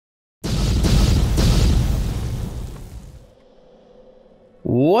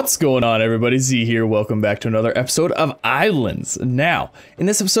What's going on, everybody? Z here. Welcome back to another episode of Ylands. Now, in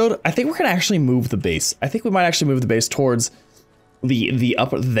this episode, I think we're gonna actually move the base. I think we might actually move the base towards the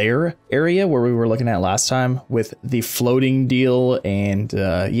up there area where we were looking at last time with the floating deal. And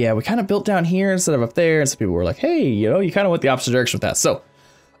yeah, we kind of built down here instead of up there. And some people were like, hey, you know, you kind of went the opposite direction with that. So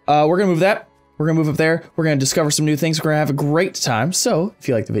we're gonna move that. We're gonna move up there. We're gonna discover some new things. We're gonna have a great time. So if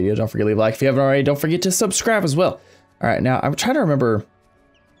you like the video, don't forget to leave a like. If you haven't already, don't forget to subscribe as well. All right, now I'm trying to remember.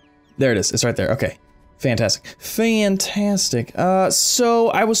 There it is. It's right there. Okay. Fantastic. Fantastic. So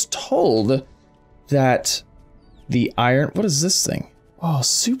I was told that the iron... What is this thing? Oh,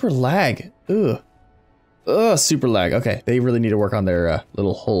 super lag. Ugh. Ugh, super lag. Okay. They really need to work on their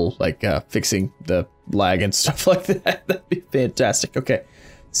little hole, like fixing the lag and stuff like that. That'd be fantastic. Okay.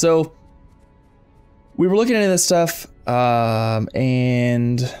 So we were looking into this stuff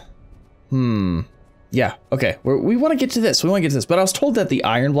yeah, okay, we want to get to this, but I was told that the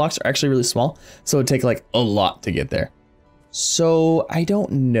iron blocks are actually really small, so it'd take like a lot to get there. So I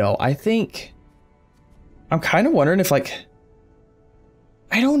don't know, I think, I'm kind of wondering if like,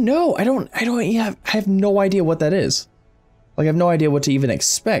 I don't know, I have no idea what that is. Like I have no idea what to even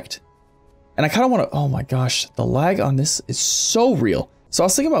expect. And I kind of want to, oh my gosh, the lag on this is so real. So I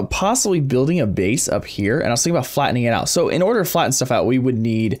was thinking about possibly building a base up here, and I was thinking about flattening it out. So in order to flatten stuff out, we would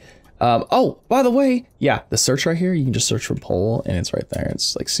need, oh, by the way, yeah, the search right here, you can just search for pole and it's right there.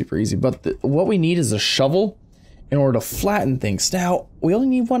 It's like super easy. But what we need is a shovel in order to flatten things. Now, we only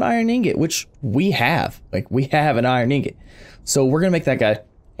need one iron ingot, which we have. Like, we have an iron ingot. So we're going to make that guy.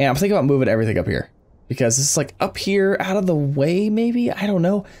 And I'm thinking about moving everything up here. Because it's like up here, out of the way, maybe? I don't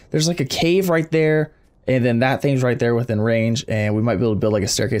know. There's like a cave right there. And then that thing's right there within range. And we might be able to build like a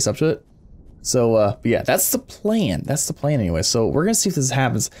staircase up to it. So, but yeah, that's the plan. That's the plan anyway. So we're going to see if this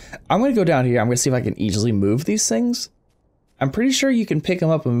happens. I'm going to go down here. I'm going to see if I can easily move these things. I'm pretty sure you can pick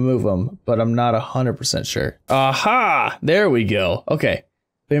them up and move them, but I'm not 100% sure. Aha! There we go. Okay.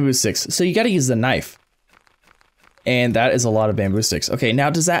 Bamboo sticks. So you got to use the knife. And that is a lot of bamboo sticks. Okay,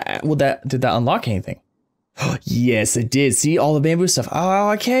 now did that unlock anything? Yes, it did. See all the bamboo stuff. Oh,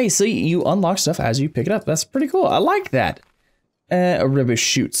 okay. So you unlock stuff as you pick it up. That's pretty cool. I like that. Bamboo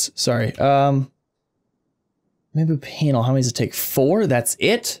shoots, sorry. Bamboo panel, how many does it take? 4, that's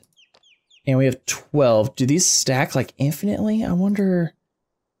it? And we have 12. Do these stack like infinitely? I wonder.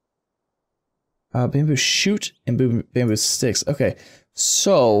 Bamboo shoot and bamboo sticks. Okay,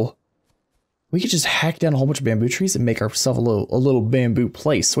 so we could just hack down a whole bunch of bamboo trees and make ourselves a little bamboo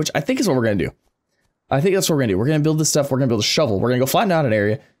place, which I think is what we're gonna do. I think that's what we're gonna do. We're gonna build this stuff, we're gonna build a shovel, we're gonna go flatten out an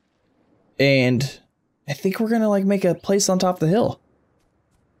area, and I think we're gonna like make a place on top of the hill.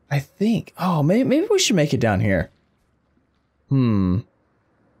 I think. Oh, maybe we should make it down here. I'm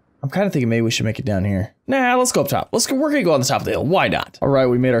kind of thinking maybe we should make it down here. Nah, let's go up top. We're gonna go on the top of the hill. Why not? All right,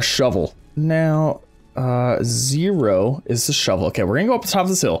 we made our shovel. Now, 0 is the shovel. Okay, we're gonna go up the top of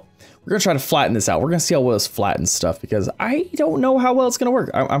this hill. We're gonna try to flatten this out. We're gonna see how well this flattens stuff because I don't know how well it's gonna work.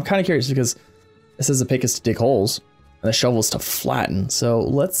 I'm kind of curious because it says the pick is to dig holes. And the shovel's to flatten, so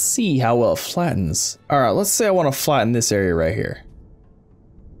let's see how well it flattens. All right, let's say I want to flatten this area right here.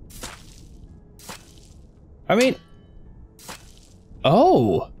 I mean,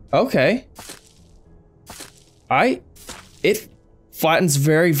 oh, okay. It flattens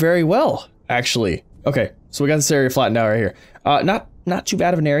very, very well, actually. Okay, so we got this area flattened out right here. Not too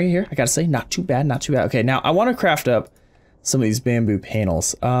bad of an area here. I gotta say, not too bad, not too bad. Okay, now I want to craft up some of these bamboo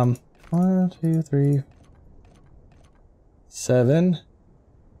panels. 1, 2, 3. 7,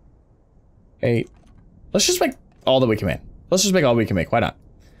 8. Let's just make all that we can make. Let's just make all we can make. Why not?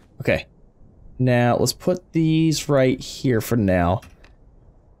 Okay. Now let's put these right here for now.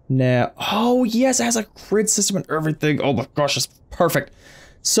 Now, oh yes, it has a grid system and everything. Oh my gosh, it's perfect.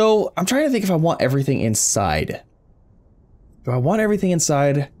 So I'm trying to think if I want everything inside. Do I want everything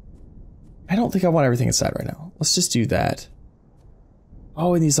inside? I don't think I want everything inside right now. Let's just do that.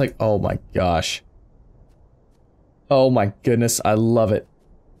 Oh, and these like, oh my gosh. Oh my goodness, I love it.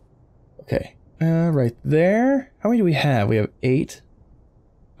 Okay, right there. How many do we have? We have 8.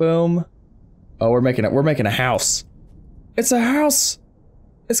 Boom. Oh, we're making a house. It's a house.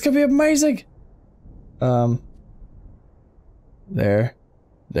 It's gonna be amazing. There.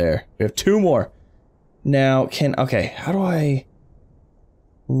 We have 2 more. Now, okay, how do I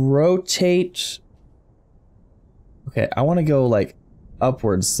rotate? Okay, I want to go like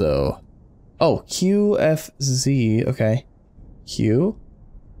upwards though. Oh, Q, F, Z, okay. Q,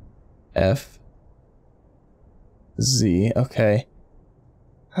 F, Z, okay.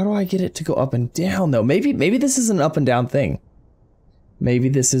 How do I get it to go up and down though? Maybe this is an up and down thing. Maybe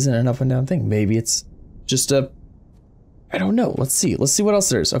this isn't an up and down thing. Maybe it's just a I don't know. Let's see. Let's see what else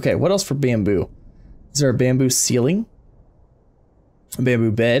there is. Okay, what else for bamboo? Is there a bamboo ceiling? A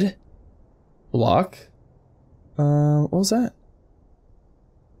bamboo bed? Block? What was that?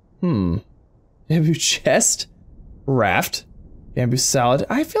 Bamboo chest? Raft? Bamboo salad?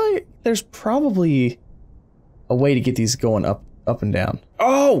 I feel like there's probably a way to get these going up and down.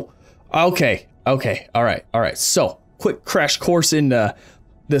 Oh! Okay. Okay. Alright. So, quick crash course in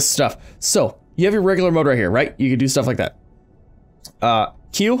this stuff. So, you have your regular mode right here, right? You can do stuff like that.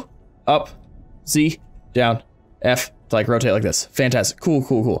 Q, up, Z, down, F, to like rotate like this. Fantastic.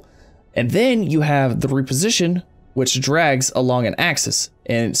 Cool. And then you have the reposition, which drags along an axis.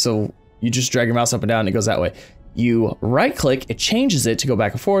 And so you just drag your mouse up and down and it goes that way. You right click, it changes it to go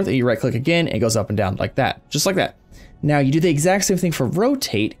back and forth, and you right click again, and it goes up and down like that. Just like that. Now you do the exact same thing for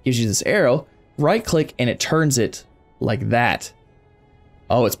rotate, gives you this arrow, right click, and it turns it like that.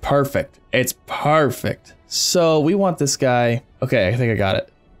 Oh, it's perfect. It's perfect. So we want this guy. Okay, I think I got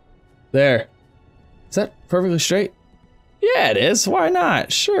it. There. Is that perfectly straight? Yeah, it is. Why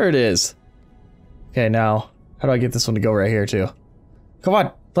not? Sure it is. Okay, now, how do I get this one to go right here too? Come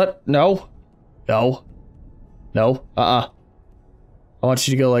on. No. I want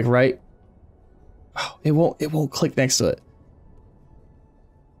you to go like right. Oh, it won't click next to it.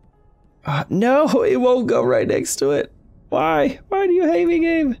 No, it won't go right next to it. Why? Why do you hate me,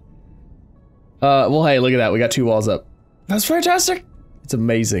 game? Well, hey, look at that. We got 2 walls up. That's fantastic. It's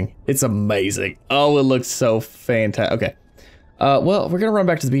amazing. It's amazing. Oh, it looks so fantastic. Okay. Well, we're gonna run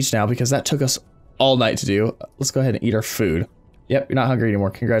back to the beach now because that took us all night to do. Let's go ahead and eat our food. Yep, you're not hungry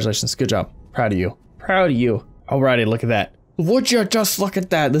anymore. Congratulations. Good job. Proud of you. Proud of you. Alrighty, look at that. Would you just look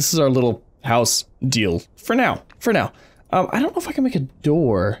at that? This is our little house deal. For now. I don't know if I can make a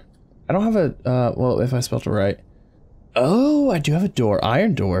door. I don't have a, well, if I spelled it right. Oh, I do have a door.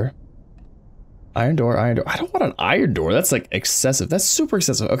 Iron door. I don't want an iron door. That's like excessive. That's super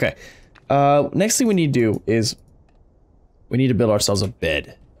excessive. Okay. Next thing we need to do is we need to build ourselves a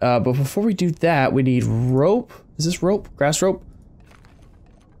bed. But before we do that, we need rope. Is this rope? Grass rope?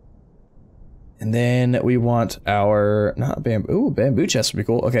 And then we want our, not bamboo. Ooh, bamboo chest would be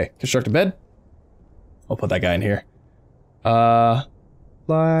cool. Okay, construct a bed. I'll put that guy in here.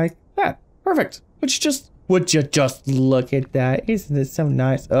 Like that. Perfect. Would you just look at that? Isn't it so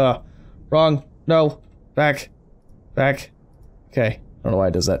nice? Wrong. No. Back. Okay. I don't know why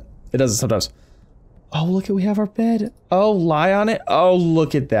it does that. It does it sometimes. Oh, look at, we have our bed. Oh, lie on it. Oh,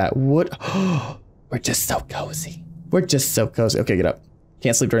 look at that. What? We're just so cozy. Okay, get up.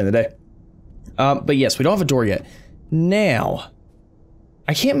 Can't sleep during the day. But yes, we don't have a door yet. Now,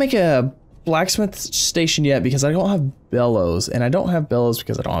 I can't make a blacksmith station yet because I don't have bellows, and I don't have bellows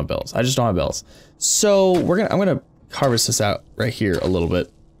because I don't have bellows. I just don't have bellows. So I'm gonna harvest this out right here a little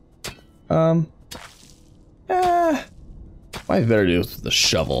bit. Might be better to do with the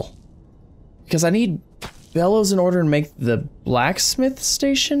shovel because I need bellows in order to make the blacksmith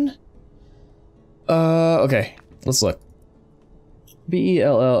station. Okay, let's look.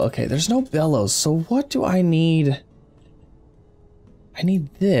 B-E-L-L. Okay, there's no bellows. So what do I need? I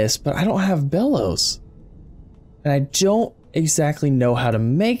need this, but I don't have bellows. And I don't exactly know how to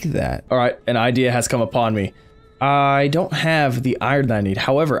make that. All right, an idea has come upon me. I don't have the iron that I need.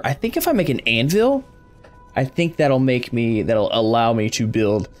 However, I think if I make an anvil, I think that'll allow me to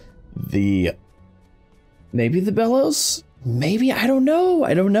build maybe the bellows? Maybe, I don't know.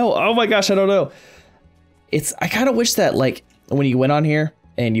 Oh my gosh, I don't know. I kind of wish that like, when you went on here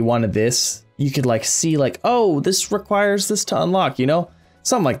and you wanted this, you could like see like, oh, this requires this to unlock, you know?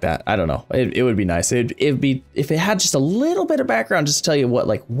 Something like that. I don't know. It would be nice. It'd be, if it had just a little bit of background, just to tell you what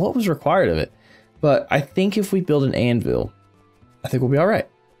was required of it. But I think if we build an anvil, I think we'll be all right.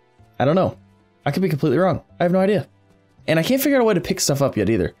 I don't know. I could be completely wrong. I have no idea. And I can't figure out a way to pick stuff up yet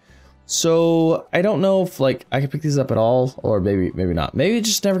either. So I don't know if like I can pick these up at all, or maybe not. Maybe it's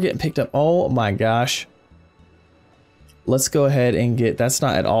just never getting picked up. Oh my gosh. Let's go ahead and get, that's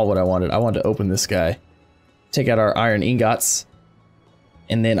not at all what I wanted. I wanted to open this guy. Take out our iron ingots.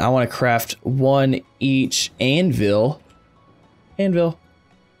 And then I want to craft 1 each anvil.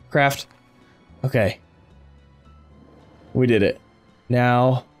 Craft. Okay. We did it.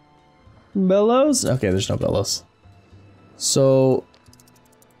 Now, bellows? Okay, there's no bellows. So,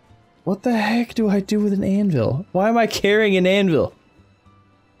 what the heck do I do with an anvil? Why am I carrying an anvil?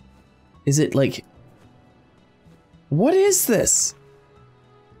 Is it like... What is this?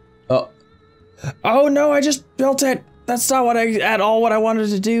 Oh. Oh no, I just built it. That's not at all what I wanted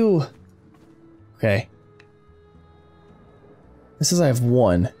to do. Okay. This says I have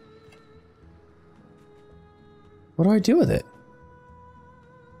 1. What do I do with it?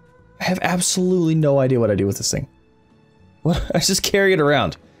 I have absolutely no idea what I do with this thing. What? I just carry it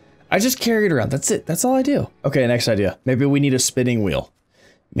around. I just carry it around. That's it. That's all I do. Okay, next idea. Maybe we need a spinning wheel.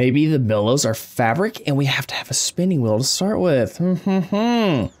 Maybe the bellows are fabric and we have to have a spinning wheel to start with.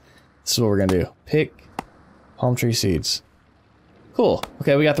 This is what we're gonna do. Pick palm tree seeds. Cool.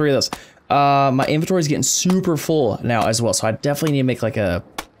 Okay, we got 3 of those. My inventory is getting super full now as well, so I definitely need to make like a...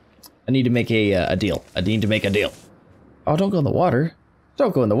 I need to make a deal. I need to make a deal. Oh, don't go in the water.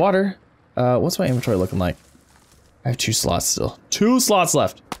 Don't go in the water. What's my inventory looking like? I have 2 slots still. 2 slots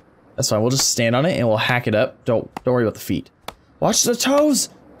left. That's fine. We'll just stand on it and we'll hack it up. Don't worry about the feet. Watch the toes.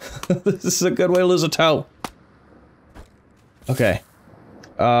 This is a good way to lose a toe. Okay.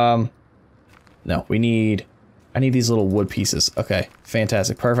 No, I need these little wood pieces. Okay,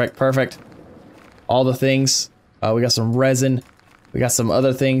 fantastic. Perfect, perfect. All the things. We got some resin. We got some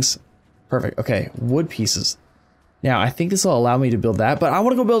other things. Perfect. Okay, wood pieces. Now, I think this will allow me to build that, but I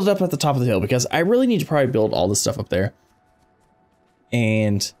want to go build it up at the top of the hill because I really need to probably build all this stuff up there.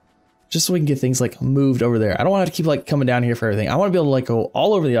 And just so we can get things like moved over there. I don't want to keep like coming down here for everything. I want to be able to like go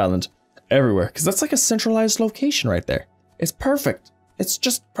all over the island, everywhere, because that's like a centralized location right there. It's perfect. It's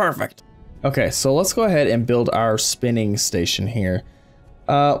just perfect. Okay, so let's go ahead and build our spinning station here.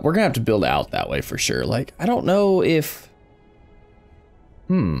 We're gonna have to build out that way for sure. Like, I don't know if...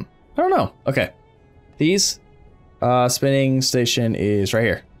 I don't know. Okay. These, spinning station is right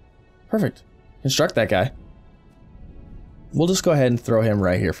here. Perfect. Construct that guy. We'll just go ahead and throw him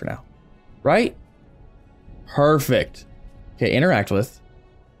right here for now. Right? Perfect. Okay, interact with.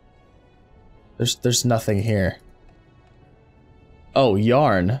 There's nothing here. Oh,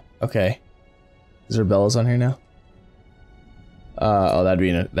 yarn. Okay. Is there bellows on here now? Oh, that'd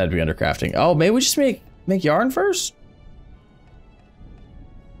be under crafting. Oh, maybe we just make yarn first?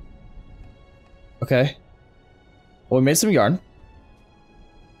 Okay. Well, we made some yarn.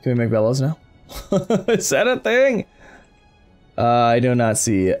 Can we make bellows now? Is that a thing? I do not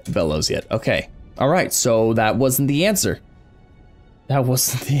see bellows yet. Okay. All right. So that wasn't the answer. That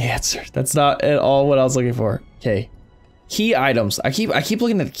wasn't the answer. That's not at all what I was looking for. Okay. Key items. I keep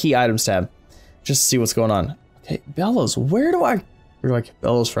looking at the key items tab just to see what's going on. Okay. Bellows. Where do I get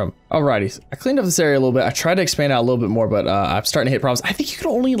bellows from? Alrighty. I cleaned up this area a little bit. I tried to expand out a little bit more, but I'm starting to hit problems. I think you can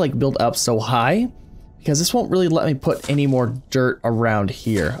only like build up so high because this won't really let me put any more dirt around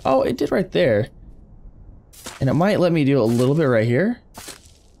here. Oh, it did right there. And it might let me do a little bit right here.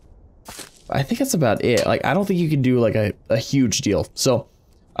 I think that's about it. Like, I don't think you can do like a huge deal. So,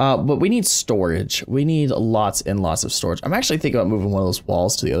 but we need storage. We need lots and lots of storage. I'm actually thinking about moving one of those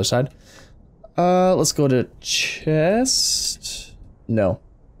walls to the other side. Let's go to chest. No.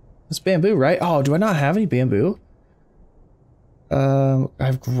 It's bamboo, right? Oh, do I not have any bamboo? I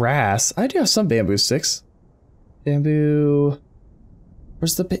have grass. I do have some bamboo sticks. Bamboo.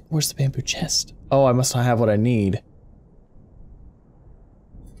 Where's the bamboo chest? Oh, I must not have what I need.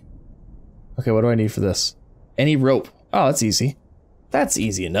 Okay, what do I need for this? Any rope. Oh, that's easy. That's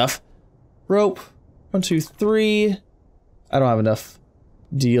easy enough. Rope. 1, 2, 3. I don't have enough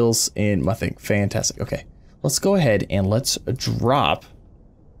deals in my thing. Fantastic. Okay. Let's go ahead and let's drop.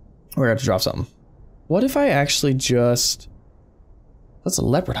 We're gonna have to drop something. What if I actually just... That's a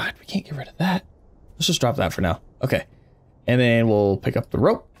leopard hide. We can't get rid of that. Let's just drop that for now. Okay. And then we'll pick up the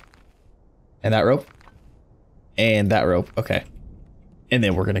rope. And that rope. And that rope. Okay. And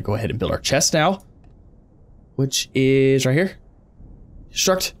then we're gonna go ahead and build our chest now. Which is right here.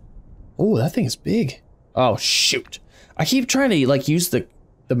 Construct. Oh, that thing is big. Oh, shoot. I keep trying to like use the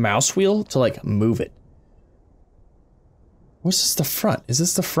mouse wheel to like move it. What's this, the front? Is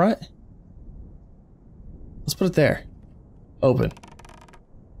this the front? Let's put it there. Open.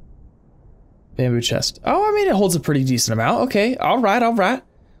 Bamboo chest. Oh, I mean, it holds a pretty decent amount. Okay, all right, all right.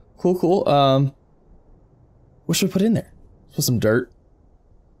 Cool, cool. What should we put in there? Let's put some dirt.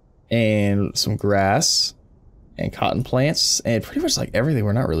 And some grass. And cotton plants. And pretty much like everything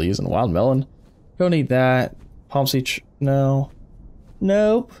we're not really using. Wild melon. Don't need that. Palm seed. No.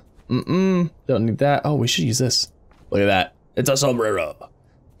 Nope. Don't need that. Oh, we should use this. Look at that. It's a sombrero.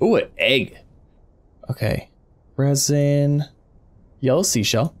 Ooh, an egg. Okay. Resin. Yellow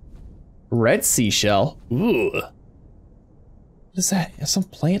seashell. Red seashell. Ooh. What is that? Some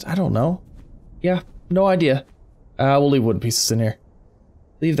plant? I don't know. Yeah, no idea. We'll leave wooden pieces in here.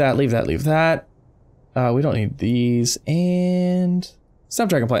 Leave that, leave that, leave that. We don't need these. And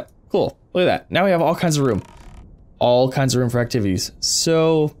snapdragon plant. Cool. Look at that. Now we have all kinds of room. All kinds of room for activities.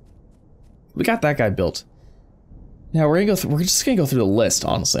 So we got that guy built. Now we're just gonna go through the list,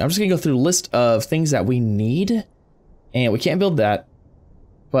 honestly. I'm just gonna go through the list of things that we need. And we can't build that.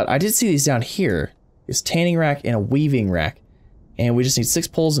 But I did see these down here. This tanning rack and a weaving rack. And we just need 6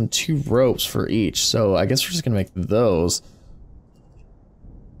 poles and 2 ropes for each. So I guess we're just gonna make those.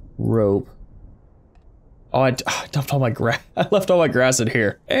 Rope. Oh, I dumped all my grass. I left all my grass in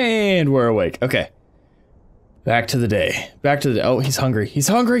here. And we're awake. Okay. Back to the day. Back to the day. Oh, he's hungry. He's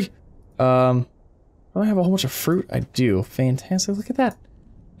hungry! Do I have a whole bunch of fruit? I do. Fantastic. Look at that.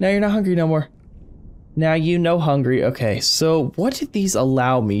 Now you're not hungry no more. Now you know hungry. Okay, so what did these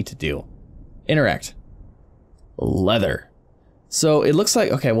allow me to do? Interact. Leather. So it looks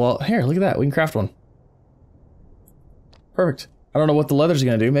like, okay, well, here, look at that. We can craft one. Perfect. I don't know what the leather's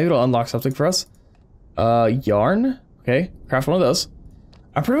gonna do. Maybe it'll unlock something for us. Yarn. Okay, craft one of those.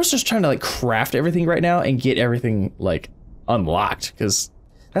 I'm pretty much just trying to like craft everything right now and get everything like unlocked, because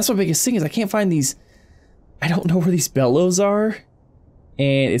that's my biggest thing is I can't find these. I don't know where these bellows are,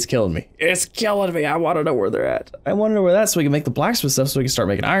 and it's killing me. It's killing me. I want to know where they're at. I want to know where they're at so we can make the blacksmith stuff, so we can start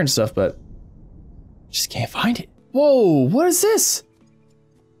making iron stuff, but just can't find it. Whoa, what is this?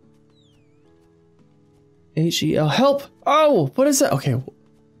 H-E-L, help! Oh, what is that? Okay.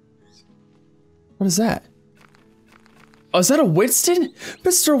 What is that? Oh, is that a Winston?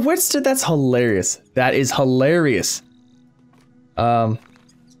 Mr. Winston, that's hilarious. That is hilarious. That's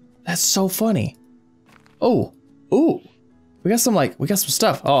so funny. Oh, ooh. We got some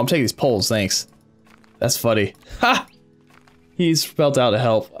stuff. Oh, I'm taking these poles, thanks. That's funny. Ha! He's felt out to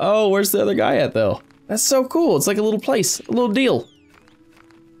help. Oh, where's the other guy at though? That's so cool. It's like a little place, a little deal.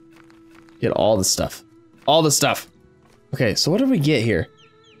 Get all the stuff. All the stuff. Okay, so what did we get here?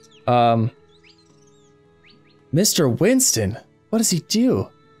 Mr. Winston, what does he do?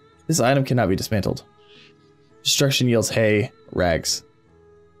 This item cannot be dismantled. Destruction yields hay, rags.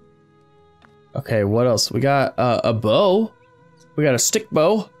 Okay, what else? We got a bow. We got a stick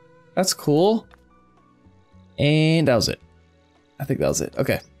bow. That's cool. And that was it. I think that was it.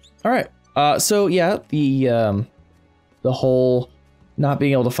 Okay. All right. So yeah, the whole not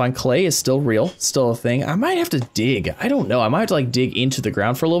being able to find clay is still real, still a thing. I might have to dig. I don't know. I might have to like dig into the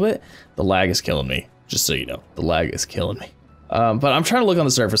ground for a little bit. The lag is killing me, just so you know. The lag is killing me. But I'm trying to look on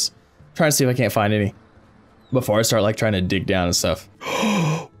the surface, trying to see if I can't find any before I start like trying to dig down and stuff.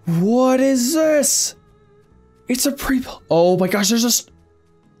 What is this? It's a oh my gosh, there's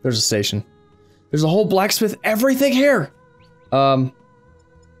a station. There's a whole blacksmith, everything here. No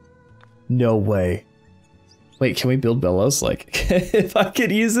way. Wait, can we build bellows? Like, if I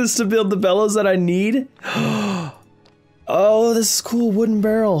could use this to build the bellows that I need? Oh, this is cool, wooden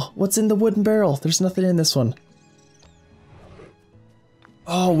barrel. What's in the wooden barrel? There's nothing in this one.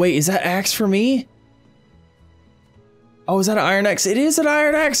 Oh, wait, is that axe for me? Oh, is that an iron axe? It is an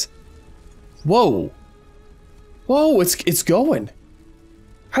iron axe. Whoa. Whoa, it's going.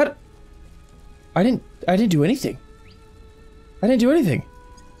 How? I didn't do anything. I didn't do anything.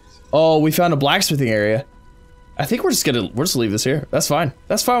 Oh, we found a blacksmithing area. I think we'll just leave this here. That's fine.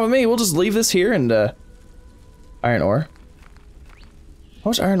 That's fine with me. We'll just leave this here and iron ore. How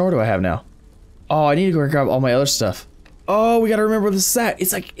much iron ore do I have now? Oh, I need to go grab all my other stuff. Oh, we gotta remember where this is at.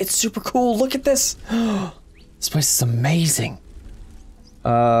 It's super cool. Look at this. This place is amazing.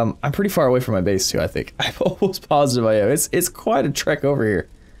 I'm pretty far away from my base too, I think. I'm almost positive I am. It's quite a trek over here.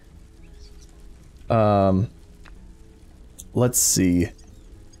 Let's see.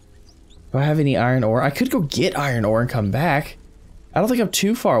 Do I have any iron ore? I could go get iron ore and come back. I don't think I'm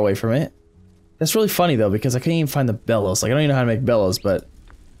too far away from it. That's really funny though, because I couldn't even find the bellows. Like, I don't even know how to make bellows, but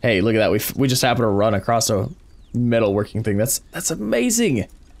hey, look at that. We just happened to run across a metalworking thing. That's amazing.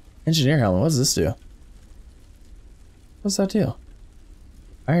 Engineer helmet, what does this do? What's that do?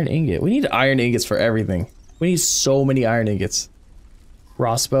 Iron ingot. We need iron ingots for everything. We need so many iron ingots.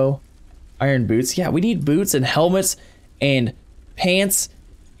 Crossbow. Iron boots. Yeah, we need boots and helmets and pants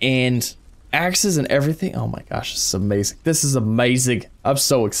and axes and everything. Oh my gosh, this is amazing. This is amazing. I'm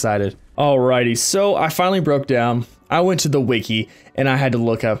so excited. Alrighty, so I finally broke down. I went to the wiki and I had to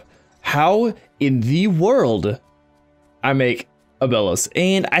look up how in the world I make a bellows.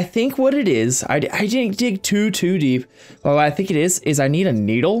 And I think what it is, I didn't dig too deep, but what I think it is I need a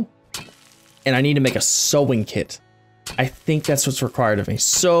needle and I need to make a sewing kit. I think that's what's required of me.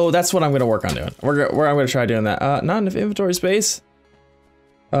 So that's what I'm gonna work on doing. I'm gonna try doing that. Not enough inventory space.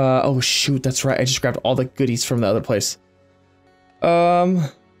 Oh shoot, that's right. I just grabbed all the goodies from the other place.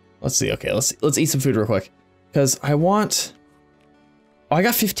 Let's see. Okay, let's eat some food real quick. Cause I want, oh, I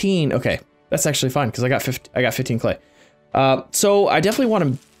got 15. Okay, that's actually fine. Cause I got 15 clay. So I definitely want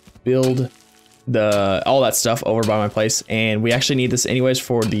to build all that stuff over by my place. And we actually need this anyways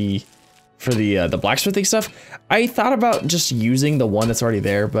for the blacksmithing stuff. I thought about just using the one that's already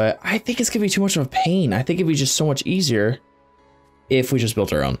there, but I think it's gonna be too much of a pain. I think it'd be just so much easier if we just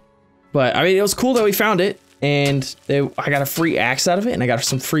built our own. But I mean, it was cool that we found it. and I got a free axe out of it, and I got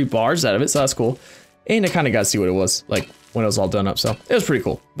some free bars out of it, so that's cool. And I kind of got to see what it was like when it was all done up, so it was pretty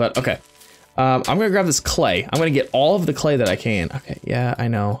cool. But okay, I'm gonna grab this clay. I'm gonna get all of the clay that I can. Okay, yeah, I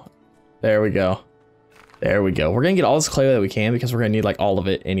know. There we go. There we go. We're gonna get all this clay that we can because we're gonna need like all of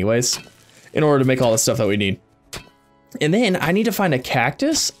it anyways, in order to make all the stuff that we need. And then I need to find a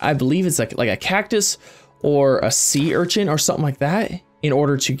cactus. I believe it's like a cactus or a sea urchin or something like that, in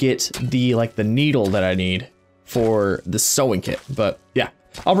order to get the needle that I need for the sewing kit. But yeah,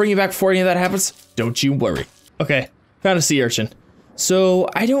 I'll bring you back before any of that happens. Don't you worry. Okay, found a sea urchin. So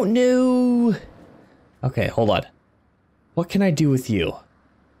I don't know. Okay, hold on. What can I do with you?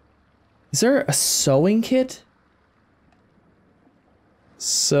 Is there a sewing kit?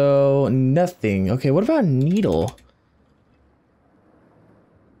 So nothing. Okay, what about a needle?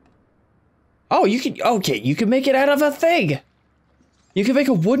 Oh, you can, okay, you can make it out of a thing. You can make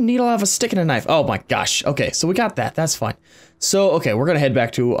a wooden needle out of a stick and a knife. Oh my gosh. Okay, so we got that. That's fine. So, okay, we're gonna head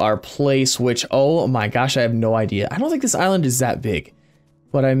back to our place, which, oh my gosh, I have no idea. I don't think this island is that big,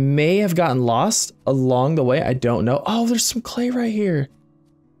 but I may have gotten lost along the way. I don't know. Oh, there's some clay right here.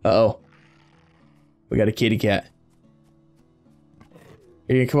 Uh-oh. We got a kitty cat.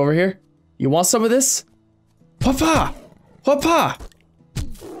 Are you gonna come over here? You want some of this? Papa! Papa!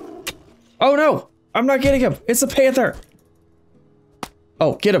 Oh no! I'm not getting him! It's a panther!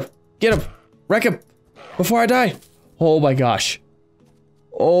 Oh, get him! Get him! Wreck him! Before I die! Oh my gosh.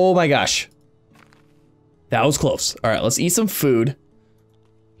 Oh my gosh. That was close. Alright, let's eat some food.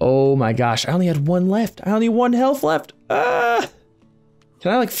 Oh my gosh, I only had one left. I only had 1 health left. Ah!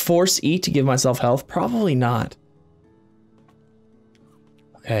 Can I like force eat to give myself health? Probably not.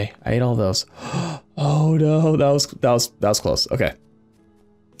 Okay, I ate all those. Oh no, that was close. Okay.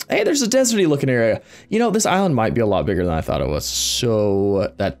 Hey, there's a deserty looking area. You know, this island might be a lot bigger than I thought it was.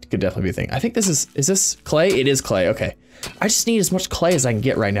 So that could definitely be a thing. I think this is this clay? It is clay, okay. I just need as much clay as I can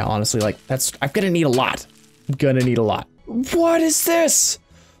get right now, honestly. Like, I'm gonna need a lot. I'm gonna need a lot. What is this?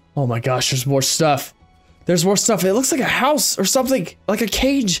 Oh my gosh, there's more stuff. There's more stuff. It looks like a house or something, like a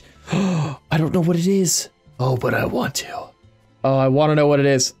cage. I don't know what it is. Oh, but I want to. Oh, I want to know what it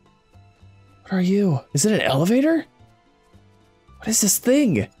is. What are you? Is it an elevator? What is this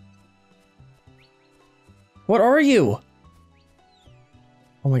thing? What are you?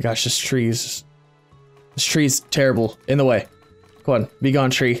 Oh my gosh, this tree's terrible. In the way. Go on, be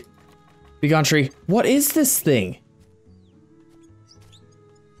gone, tree. Be gone, tree. What is this thing?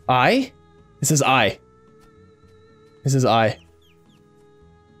 I? It says I. It says I.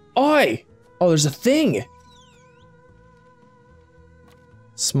 I! Oh, there's a thing!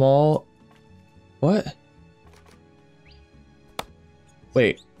 Small... What?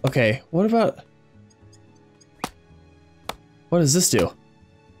 Wait, okay, what about... What does this do?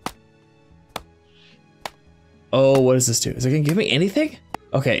 Oh, what does this do? Is it gonna give me anything?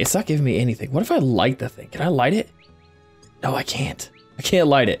 Okay, it's not giving me anything. What if I light the thing? Can I light it? No, I can't. I can't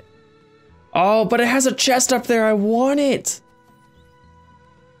light it. Oh, but it has a chest up there. I want it.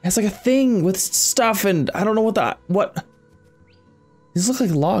 It has like a thing with stuff and I don't know what. These look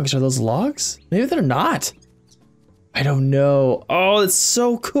like logs. Are those logs? Maybe they're not. I don't know. Oh, it's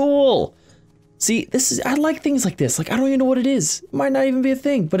so cool. See, I like things like this. Like, I don't even know what it is. It might not even be a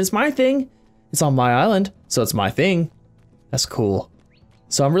thing, but it's my thing. It's on my island, so it's my thing. That's cool.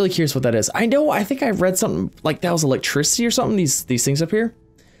 So I'm really curious what that is. I think I read something like that was electricity or something. These things up here.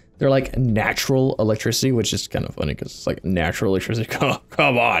 They're like natural electricity, which is kind of funny because it's like natural electricity.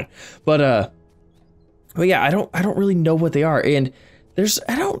 Come on. But yeah, I don't really know what they are. And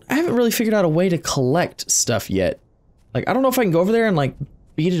I haven't really figured out a way to collect stuff yet. Like, I don't know if I can go over there and like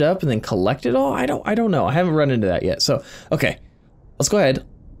beat it up and then collect it all. I don't know. I haven't run into that yet. So, okay, let's go ahead,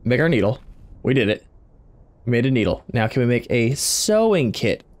 make our needle. We did it. We made a needle. Now can we make a sewing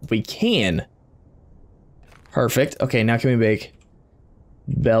kit? We can. Perfect. Okay, now can we make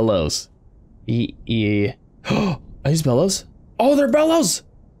bellows? Are these bellows? Oh, they're bellows!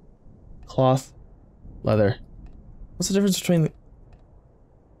 Cloth, leather. What's the difference between the...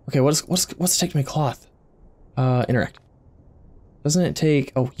 Okay, what's it take to make cloth? Interact. Doesn't it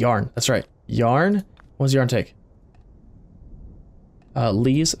take... Oh, yarn. That's right. Yarn? What does yarn take?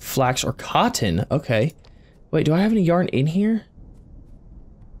 Leaves, flax, or cotton. Okay. Wait, do I have any yarn in here?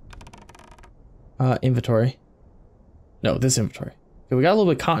 Inventory. No, this inventory. Okay, we got a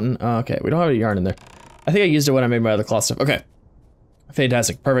little bit of cotton. Okay, we don't have any yarn in there. I think I used it when I made my other cloth stuff. Okay.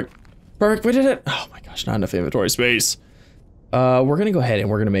 Fantastic. Perfect. Perfect. We did it. Oh my gosh, not enough inventory space. We're gonna go ahead and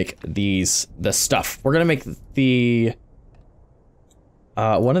we're gonna make the stuff. We're gonna make the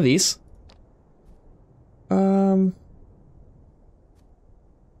one of these.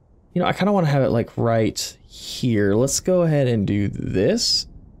 You know, I kind of want to have it like right here. Let's go ahead and do this.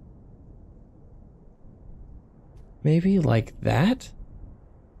 Maybe like that.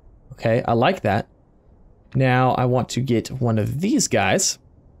 Okay, I like that. Now I want to get one of these guys.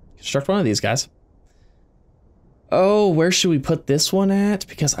 Construct one of these guys. Oh, where should we put this one at?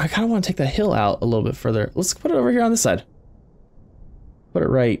 Because I kind of want to take the hill out a little bit further. Let's put it over here on this side. Put it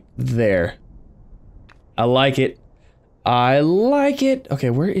right there. I like it. I like it. Okay,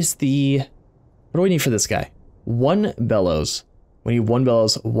 where is the... What do we need for this guy? 1 bellows. We need 1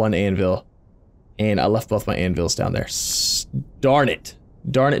 bellows, 1 anvil. And I left both my anvils down there. Darn it.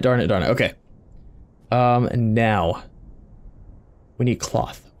 Darn it, darn it, darn it. Okay. Now. We need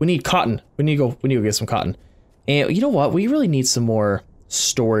cloth. We need cotton. We need to go get some cotton. And you know what? We really need some more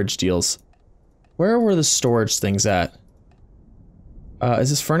storage deals. Where were the storage things at? Is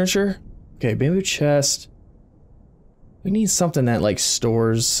this furniture? Okay, bamboo chest. We need something that like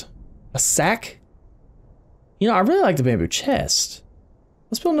stores a sack. You know, I really like the bamboo chest.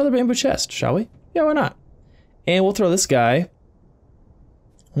 Let's build another bamboo chest, shall we? Yeah, why not? And we'll throw this guy.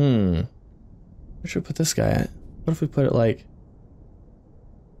 Where should we put this guy at? What if we put it like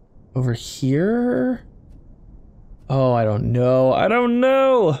over here? Oh, I don't know. I don't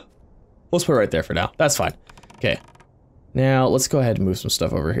know. Let's put it right there for now. That's fine. Okay. Now let's go ahead and move some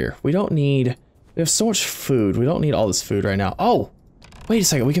stuff over here. We don't need, we have so much food. We don't need all this food right now. Oh, wait a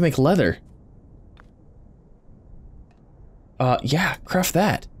second. We can make leather. Yeah, craft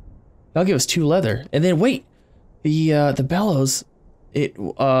that. That'll give us 2 leather. And then wait, the bellows, wait,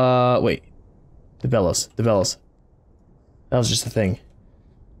 the bellows. That was just a thing.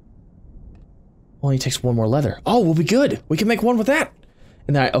 Only takes 1 more leather. Oh, we'll be good. We can make 1 with that.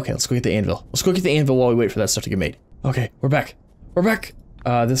 And then okay, let's go get the anvil. Let's go get the anvil while we wait for that stuff to get made. Okay, we're back. We're back.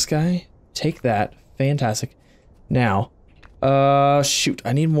 This guy, take that. Fantastic. Now, shoot,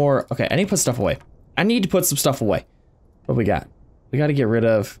 I need more. Okay, I need to put stuff away. I need to put some stuff away. What do we got? We got to get rid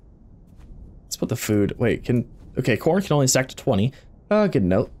of. Let's put the food. Wait, okay, corn can only stack to 20. Good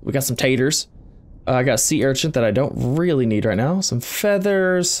note. We got some taters. I got a sea urchin that I don't really need right now. Some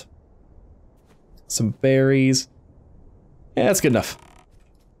feathers. Some berries. Yeah, that's good enough.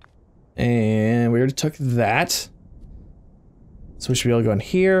 And we already took that. So we should be able to go in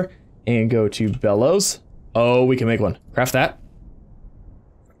here and go to bellows. Oh, we can make 1. Craft that.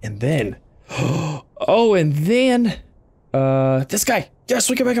 And then, oh, and then, this guy. Yes,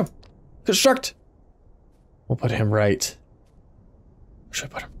 we can make him. Construct. We'll put him right. Where should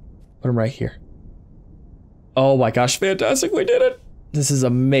I put him? Put him right here. Oh my gosh, fantastic, we did it. This is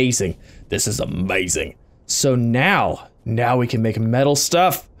amazing. This is amazing. So now we can make metal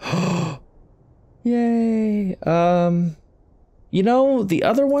stuff. Yay. You know, the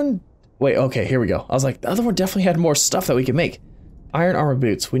other one, wait, okay, here we go. I was like, the other one definitely had more stuff that we could make. Iron armor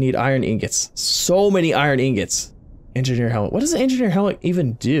boots, we need iron ingots. So many iron ingots. Engineer helmet, what does the engineer helmet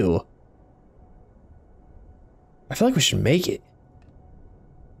even do? I feel like we should make it.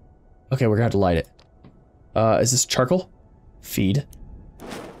 Okay, we're gonna have to light it. Is this charcoal? Feed.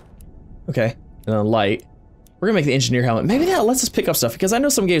 Okay, and then light. We're gonna make the engineer helmet. Maybe that lets us pick up stuff, because I know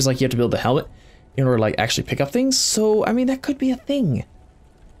some games like you have to build the helmet in order to like actually pick up things. So, I mean, that could be a thing.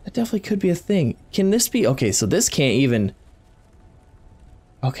 That definitely could be a thing. Can this be, okay, so this can't even,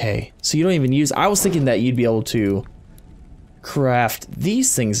 okay, so you don't even use, I was thinking that you'd be able to craft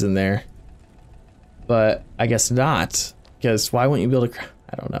these things in there, but I guess not, because why wouldn't you be able to,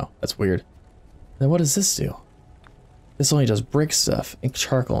 I don't know, that's weird. Then what does this do? This only does brick stuff and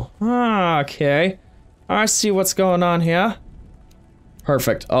charcoal. Ah, okay. I see what's going on here.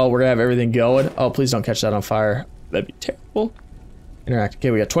 Perfect. Oh, we're gonna have everything going. Oh, please don't catch that on fire. That'd be terrible. Interact. Okay,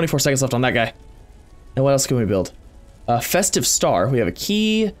 we got 24 seconds left on that guy. And what else can we build? Festive star. We have a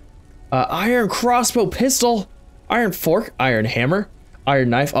key. Iron crossbow pistol. Iron fork. Iron hammer. Iron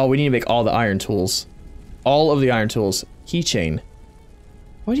knife. Oh, we need to make all the iron tools. All of the iron tools. Keychain.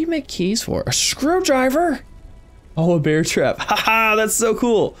 What do you make keys for? A screwdriver? Oh, a bear trap. Haha, that's so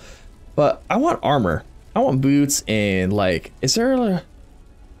cool. But I want armor. I want boots and like, is there a...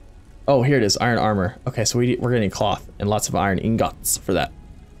 Oh, here it is, iron armor. Okay, so we're gonna need cloth and lots of iron ingots for that.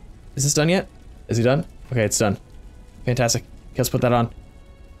 Is this done yet? Is he done? Okay, it's done. Fantastic. Okay, let's put that on.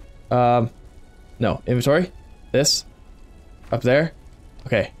 No, inventory. This. Up there.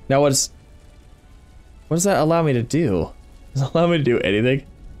 Okay, now what does that allow me to do? Does it allow me to do anything?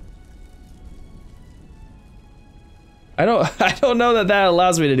 I don't know that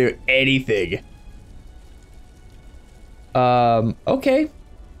allows me to do anything. Okay.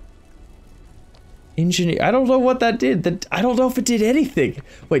 Engineer, I don't know what that did. I don't know if it did anything.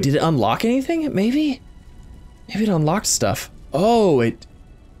 Wait, did it unlock anything? Maybe? Maybe it unlocked stuff. Oh,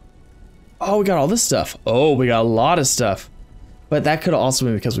 Oh, we got all this stuff. Oh, we got a lot of stuff. But that could have also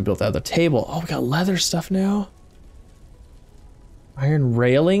been because we built that other table. Oh, we got leather stuff now. Iron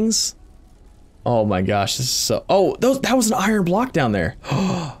railings. Oh my gosh, this is so... Oh, that was an iron block down there.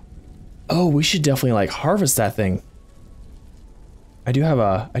 Oh, we should definitely like harvest that thing. I do have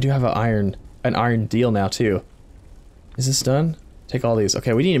an iron deal now too. Is this done? Take all these.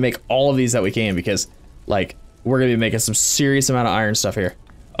 Okay, we need to make all of these that we can because like we're gonna be making some serious amount of iron stuff here.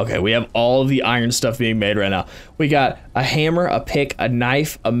 Okay, we have all of the iron stuff being made right now. We got a hammer, a pick, a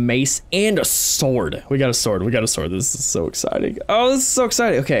knife, a mace, and a sword. We got a sword. We got a sword. This is so exciting. Oh, this is so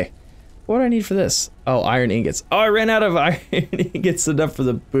exciting. Okay. What do I need for this? Oh, iron ingots. Oh, I ran out of iron ingots enough for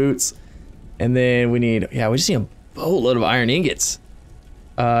the boots. And then we need, yeah, we just need a boatload of iron ingots.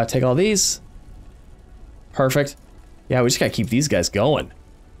 Take all these. Perfect. Yeah, we just gotta keep these guys going.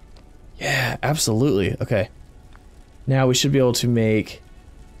 Yeah, absolutely. Okay. Now we should be able to make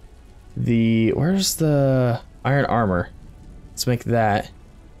the, where's the iron armor? Let's make that.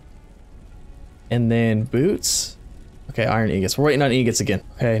 And then boots. Okay, iron ingots. We're waiting on ingots again.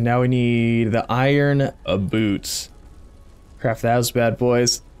 Okay, now we need the iron boots. Craft those bad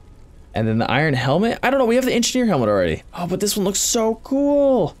boys. And then the iron helmet. I don't know, we have the engineer helmet already. Oh, but this one looks so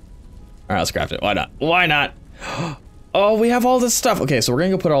cool. All right, let's craft it. Why not? Why not? Oh, we have all this stuff. Okay, so we're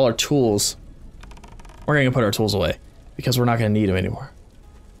gonna go put all our tools. We're gonna go put our tools away because we're not gonna need them anymore.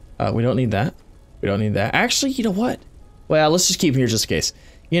 We don't need that. We don't need that. Actually, you know what? Well, let's just keep them here just in case.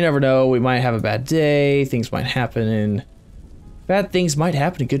 You never know, we might have a bad day, things might happen, and bad things might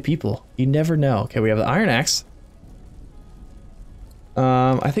happen to good people. You never know. Okay, we have the iron axe.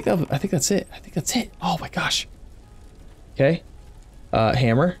 I think that's it. I think that's it. Oh my gosh. Okay.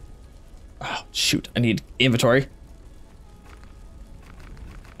 Hammer. Oh, shoot, I need inventory.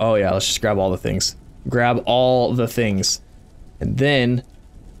 Oh yeah, let's just grab all the things. Grab all the things. And then...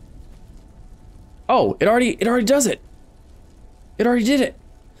 Oh, it already does it. It already did it.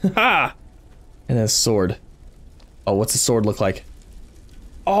 Ha! And then a sword. Oh, what's the sword look like?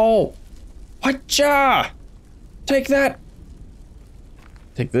 Oh! Whatcha! Take that!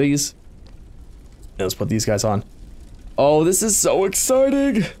 Take these. And let's put these guys on. Oh, this is so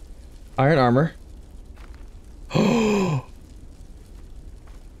exciting! Iron armor.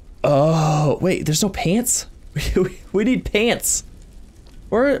 Oh, wait, there's no pants? We need pants.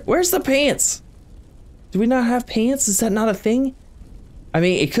 Where's the pants? Do we not have pants? Is that not a thing? I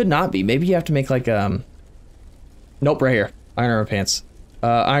mean, it could not be. Maybe you have to make like, nope, right here. Iron armor pants.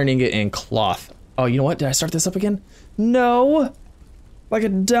 Iron ingot and cloth. Oh, you know what? Did I start this up again? No! Like a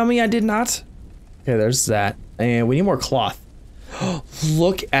dummy, I did not. Okay, there's that. And we need more cloth.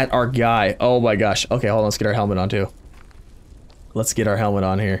 Look at our guy. Oh my gosh. Okay, hold on, let's get our helmet on too. Let's get our helmet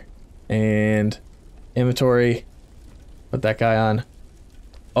on here. And inventory. Put that guy on.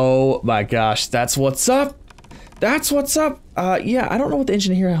 Oh my gosh, that's what's up. That's what's up. Yeah, I don't know what the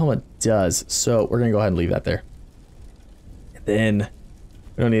engineer helmet does, so we're gonna go ahead and leave that there. And then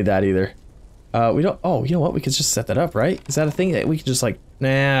we don't need that either. We don't, oh, you know what? We could just set that up, right? Is that a thing that we can just like,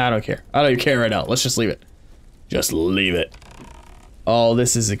 nah, I don't care. I don't even care right now. Let's just leave it. Just leave it. Oh,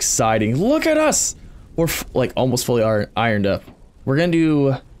 this is exciting. Look at us. We're like almost fully ironed up. We're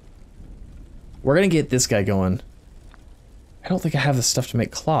gonna get this guy going. I don't think I have the stuff to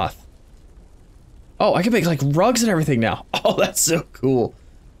make cloth. Oh, I can make like rugs and everything now. Oh, that's so cool.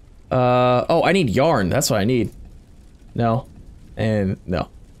 Oh, I need yarn. That's what I need. No. And no.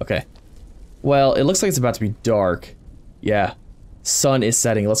 Okay. Well, it looks like it's about to be dark. Yeah. Sun is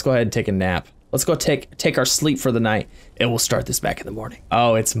setting. Let's go ahead and take a nap. Let's go take our sleep for the night, and we'll start this back in the morning.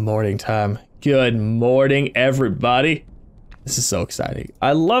 Oh, it's morning time. Good morning, everybody. This is so exciting.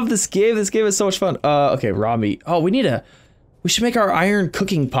 I love this game. This game is so much fun. Okay, raw meat. Oh, we should make our iron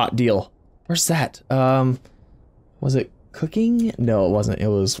cooking pot deal. Where's that? Was it cooking? No, it wasn't. It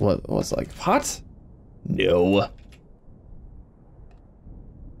was, what was it, like pot? No.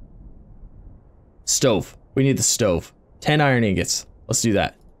 Stove. We need the stove. 10 iron ingots. Let's do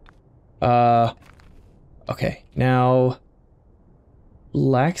that. Okay, now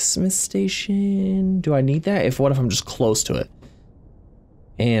blacksmith station. Do I need that? What if I'm just close to it?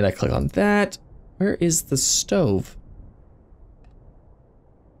 And I click on that. Where is the stove?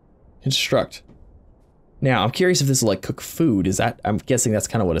 Construct. Now, I'm curious if this will like cook food. Is that, I'm guessing that's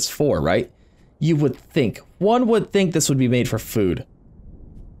kind of what it's for, right? You would think. One would think this would be made for food.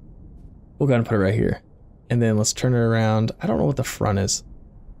 We'll go ahead and put it right here. And then let's turn it around. I don't know what the front is.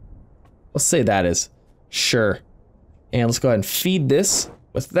 Let's say that is. Sure. And let's go ahead and feed this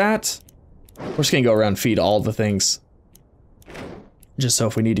with that. We're just gonna go around and feed all the things. Just so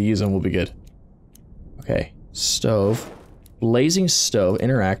if we need to use them, we'll be good. Okay. Stove. Blazing stove.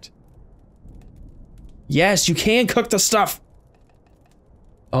 Interact. Yes, you can cook the stuff.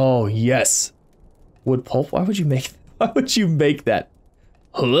 Oh, yes. Wood pulp? Why would you make that?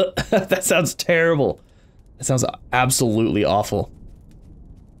 That sounds terrible. That sounds absolutely awful.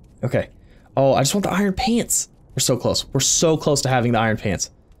 Okay. Oh, I just want the iron pants. We're so close. We're so close to having the iron pants.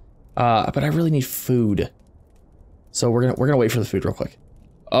 But I really need food. So we're gonna wait for the food real quick.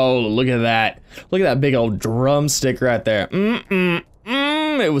 Oh, look at that. Look at that big old drumstick right there.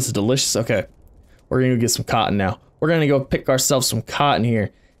 It was delicious. Okay. We're gonna go get some cotton now. We're gonna go pick ourselves some cotton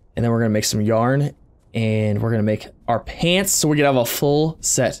here. And then we're gonna make some yarn. And we're gonna make our pants so we can have a full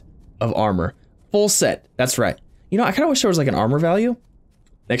set of armor. Full set. That's right. You know, I kind of wish there was like an armor value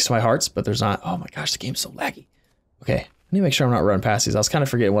next to my hearts, but there's not. Oh my gosh, the game's so laggy. Okay, I need to make sure I'm not running past these. I was kind of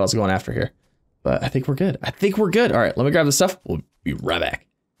forgetting what I was going after here. But I think we're good. I think we're good. All right, let me grab the stuff. We'll be right back.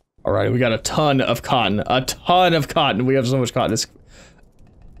 All right, we got a ton of cotton. A ton of cotton. We have so much cotton. We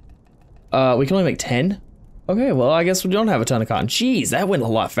can only make 10? Okay, well, I guess we don't have a ton of cotton. Jeez, that went a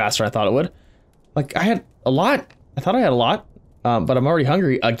lot faster than I thought it would. Like, I had a lot. I thought I had a lot, but I'm already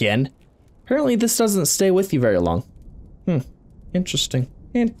hungry again. Apparently, this doesn't stay with you very long. Interesting.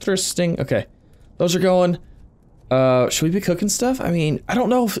 Interesting. Okay, those are going. Should we be cooking stuff? I mean, I don't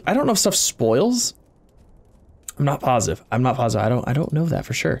know if stuff spoils. I'm not positive. I don't know that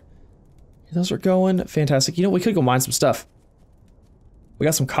for sure. Those are going fantastic. You know, we could go mine some stuff. We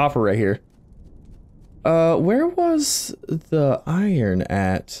got some copper right here. Where was the iron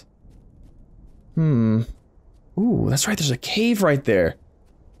at? Ooh, that's right. There's a cave right there.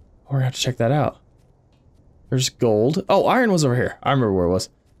 We're gonna have to check that out. There's gold. Oh, iron was over here. I remember where it was.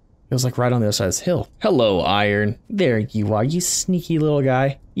 It was like right on the other side of this hill. Hello, iron. There you are, you sneaky little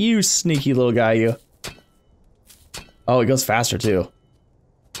guy. You sneaky little guy, you. Oh, it goes faster too.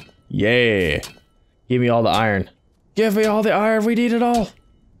 Yeah. Give me all the iron. Give me all the iron. We need it all.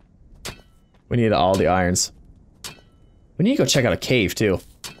 We need all the irons. We need to go check out a cave too.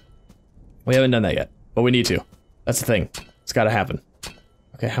 We haven't done that yet, but we need to. That's the thing. It's gotta happen.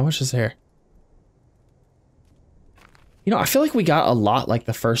 Okay, how much is there? You know, I feel like we got a lot like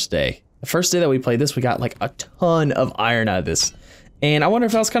the first day. The first day that we played this, we got like a ton of iron out of this. And I wonder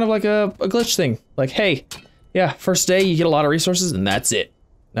if that was kind of like a glitch thing. Like, hey, yeah, first day you get a lot of resources and that's it.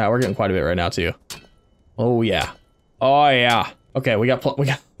 Now we're getting quite a bit right now too. Oh yeah. Oh yeah. Okay, we got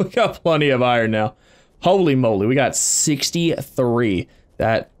plenty of iron now. Holy moly, we got 63.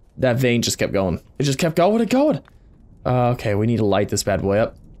 That vein just kept going. It just kept going and going. Okay, we need to light this bad boy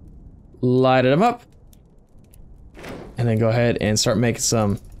up. Light it up. And then go ahead and start making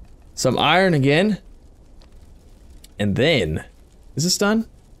some iron again. And then, is this done?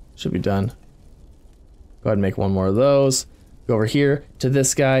 Should be done. Go ahead and make one more of those. Go over here to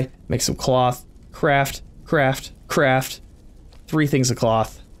this guy, make some cloth, craft. 3 things of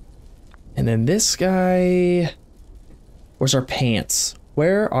cloth. And then this guy, where's our pants?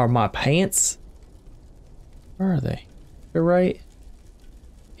 Where are my pants? Where are they? They're right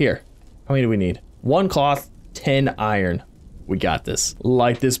here. How many do we need? 1 cloth, 10 iron. We got this.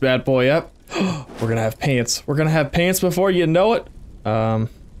 Light this bad boy up. We're gonna have pants. We're gonna have pants before you know it.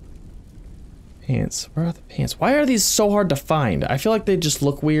 Pants. Where are the pants? Why are these so hard to find? I feel like they just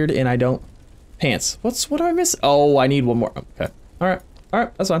look weird and I don't. Pants. What do I miss? Oh, I need one more. Okay. Alright,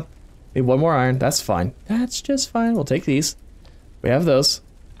 that's fine. Need 1 more iron. That's fine. That's just fine. We'll take these. We have those.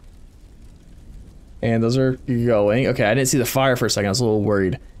 And those are going. Okay, I didn't see the fire for a second. I was a little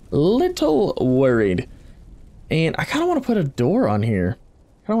worried. And I kind of want to put a door on here.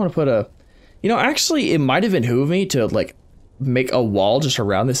 I kind of want to put a... You know, actually, it might have behooved me to, like, make a wall just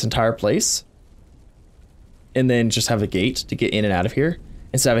around this entire place. And then just have a gate to get in and out of here.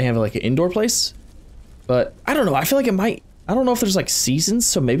 Instead of having, like, an indoor place. But, I don't know. I feel like it might... I don't know if there's, like, seasons,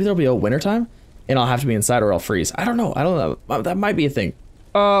 so maybe there'll be a winter time. And I'll have to be inside or I'll freeze. I don't know. That might be a thing.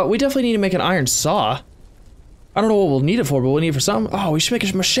 We definitely need to make an iron saw. I don't know what we'll need it for, but we'll need it for something. Oh, we should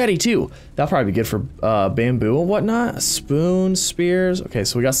make a machete too. That'll probably be good for bamboo and whatnot. A spoon, spears. Okay,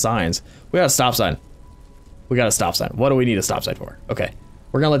 so we got signs. We got a stop sign. We got a stop sign. What do we need a stop sign for? Okay,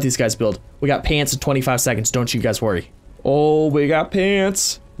 we're gonna let these guys build. We got pants in 25 seconds. Don't you guys worry. Oh, we got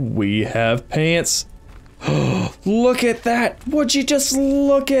pants. We have pants. Look at that. Would you just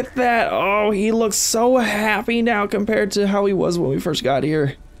look at that? Oh, he looks so happy now compared to how he was when we first got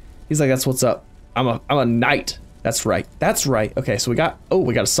here. He's like, that's what's up. I'm a knight. That's right. That's right. Okay, so we got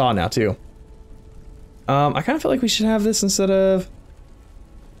a saw now too. I kind of feel like we should have this instead of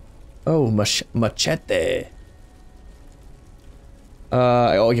machete.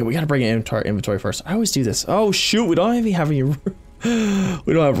 Okay, we gotta bring it into our inventory first. I always do this. Oh shoot, we don't even have any room.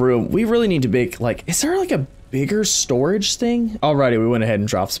 We don't have room. We really need to make, like, is there like a bigger storage thing? Alrighty, we went ahead and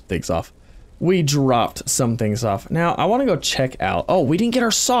dropped some things off. we dropped some things off. Now, I want to go check out. Oh, we didn't get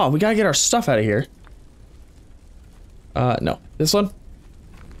our saw. We gotta get our stuff out of here. No. This one?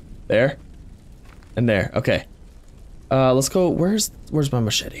 There. And there. Okay. Let's go. Where's my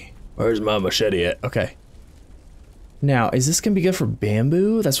machete? Where's my machete at? Okay. Now, is this gonna be good for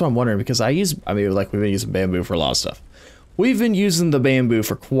bamboo? That's what I'm wondering, because we've been using bamboo for a lot of stuff. We've been using the bamboo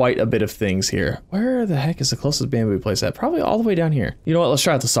for quite a bit of things here. Where the heck is the closest bamboo place at? Probably all the way down here. You know what? Let's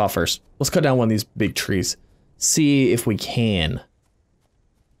try out the saw first. Let's cut down one of these big trees. See if we can.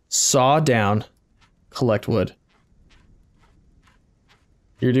 Saw down. Collect wood.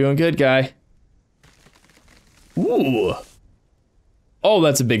 You're doing good, guy. Ooh. Oh,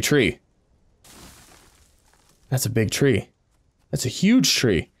 that's a big tree. That's a big tree. That's a huge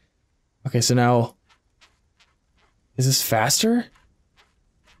tree. Okay, so now... Is this faster?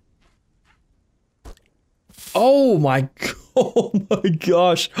 Oh my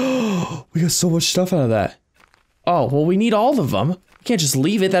gosh. We got so much stuff out of that. Oh, well, we need all of them. We can't just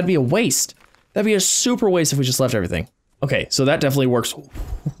leave it. That'd be a waste. That'd be a super waste if we just left everything. Okay, so that definitely works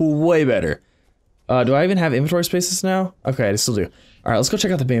way better. Do I even have inventory spaces now? Okay, I still do. All right, let's go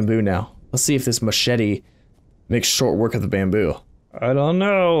check out the bamboo now. Let's see if this machete makes short work of the bamboo. I don't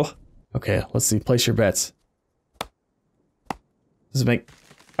know. Okay, let's see. Place your bets. Does it make...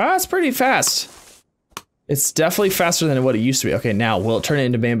 Ah, it's pretty fast. It's definitely faster than what it used to be. Okay, now, will it turn it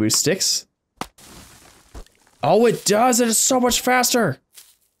into bamboo sticks? Oh, it does! It is so much faster!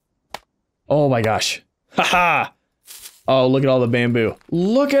 Oh my gosh. Haha! Oh, look at all the bamboo.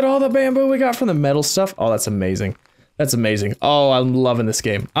 Look at all the bamboo we got from the metal stuff. Oh, that's amazing. That's amazing. Oh, I'm loving this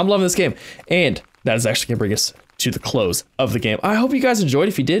game. I'm loving this game. And that is actually gonna bring us to the close of the game. I hope you guys enjoyed.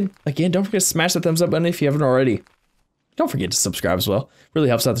 If you did, again, don't forget to smash that thumbs up button if you haven't already. Don't forget to subscribe as well. Really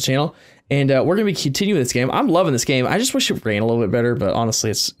helps out the channel. And we're gonna be continuing this game. I'm loving this game. I just wish it ran a little bit better, but honestly,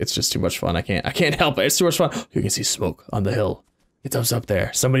 it's just too much fun. I can't help it. It's too much fun. You can see smoke on the hill. Get those up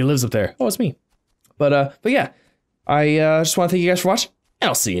there. Somebody lives up there. Oh, it's me. But yeah, I just want to thank you guys for watching, and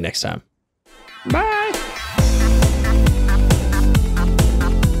I'll see you next time. Bye.